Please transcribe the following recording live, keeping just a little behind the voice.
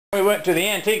We went to the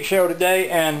antique show today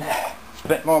and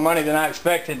spent more money than I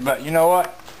expected, but you know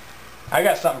what? I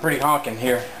got something pretty honking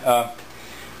here. I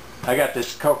got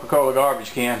this Coca-Cola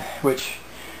garbage can, which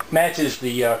matches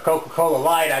the Coca-Cola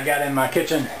light I got in my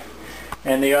kitchen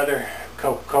and the other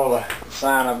Coca-Cola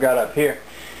sign I've got up here.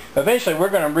 Eventually we're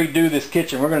going to redo this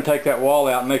kitchen. We're going to take that wall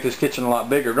out and make this kitchen a lot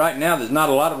bigger. Right now there's not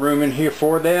a lot of room in here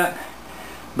for that,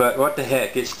 but what the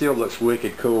heck, it still looks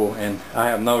wicked cool and I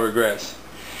have no regrets.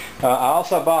 I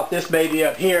also bought this baby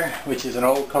up here, which is an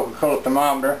old Coca-Cola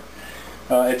thermometer.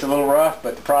 It's a little rough,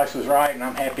 but the price was right and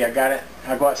I'm happy I got it.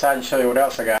 I'll go outside and show you what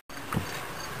else I got.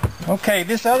 Okay,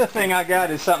 this other thing I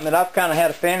got is something that I've kind of had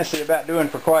a fantasy about doing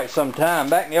for quite some time.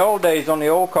 Back in the old days on the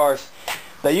old cars,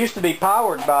 they used to be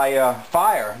powered by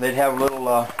fire. They'd have a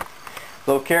little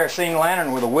kerosene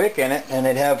lantern with a wick in it, and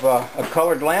they'd have a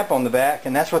colored lamp on the back,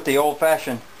 and that's what the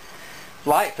old-fashioned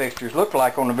light fixtures looked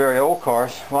like on the very old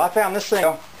cars. Well, I found this thing.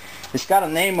 It's got a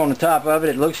name on the top of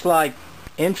it. It looks like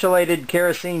Insulated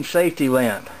Kerosene Safety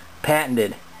Lamp,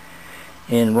 patented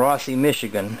in Rossi,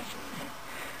 Michigan.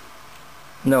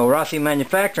 No, Rossi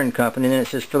Manufacturing Company, and then it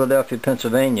says Philadelphia,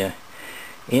 Pennsylvania.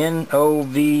 N-O-V-E-R-O-U-T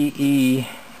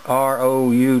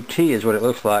is what it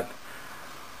looks like.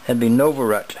 That'd be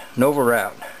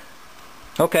Novarout.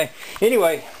 Okay,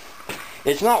 anyway,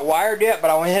 it's not wired yet,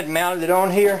 but I went ahead and mounted it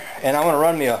on here, and I'm going to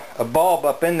run me a bulb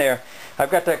up in there. I've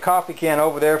got that coffee can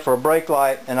over there for a brake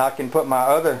light, and I can put my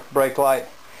other brake light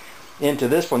into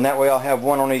this one. That way I'll have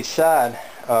one on each side,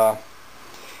 and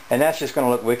that's just going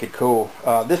to look wicked cool.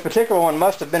 This particular one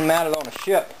must have been mounted on a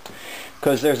ship,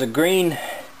 because there's a green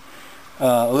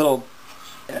little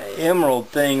emerald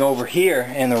thing over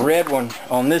here and the red one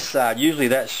on this side. Usually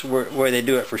that's where they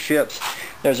do it for ships.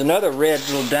 There's another red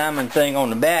little diamond thing on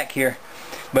the back here,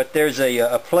 but there's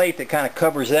a plate that kind of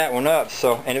covers that one up,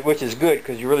 which is good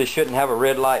because you really shouldn't have a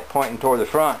red light pointing toward the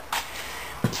front.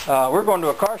 We're going to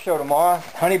a car show tomorrow.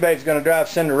 Honey Babe's going to drive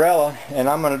Cinderella and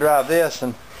I'm going to drive this,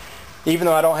 and even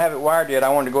though I don't have it wired yet, I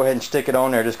wanted to go ahead and stick it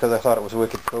on there just because I thought it was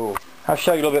wicked cool. I'll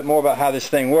show you a little bit more about how this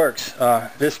thing works.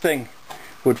 This thing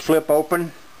would flip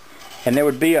open, and there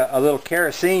would be a little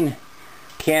kerosene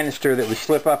canister that would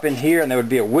slip up in here, and there would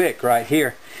be a wick right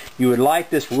here. You would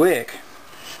light this wick,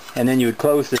 and then you would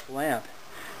close this lamp,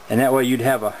 and that way you'd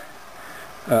have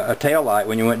a tail light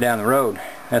when you went down the road.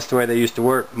 That's the way they used to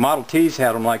work. Model Ts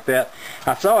had them like that.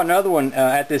 I saw another one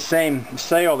at this same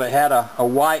sale that had a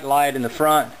white light in the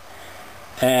front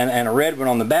and a red one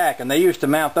on the back, and they used to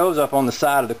mount those up on the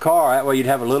side of the car. That way you'd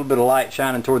have a little bit of light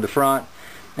shining toward the front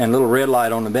and a little red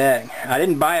light on the back. I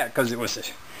didn't buy it because it was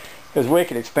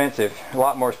wicked expensive, a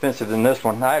lot more expensive than this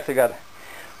one. I actually got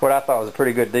what I thought was a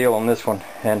pretty good deal on this one,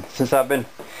 and since I've been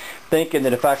thinking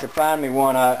that if I could find me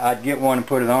one, I'd get one and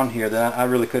put it on here, then I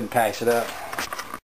really couldn't pass it up.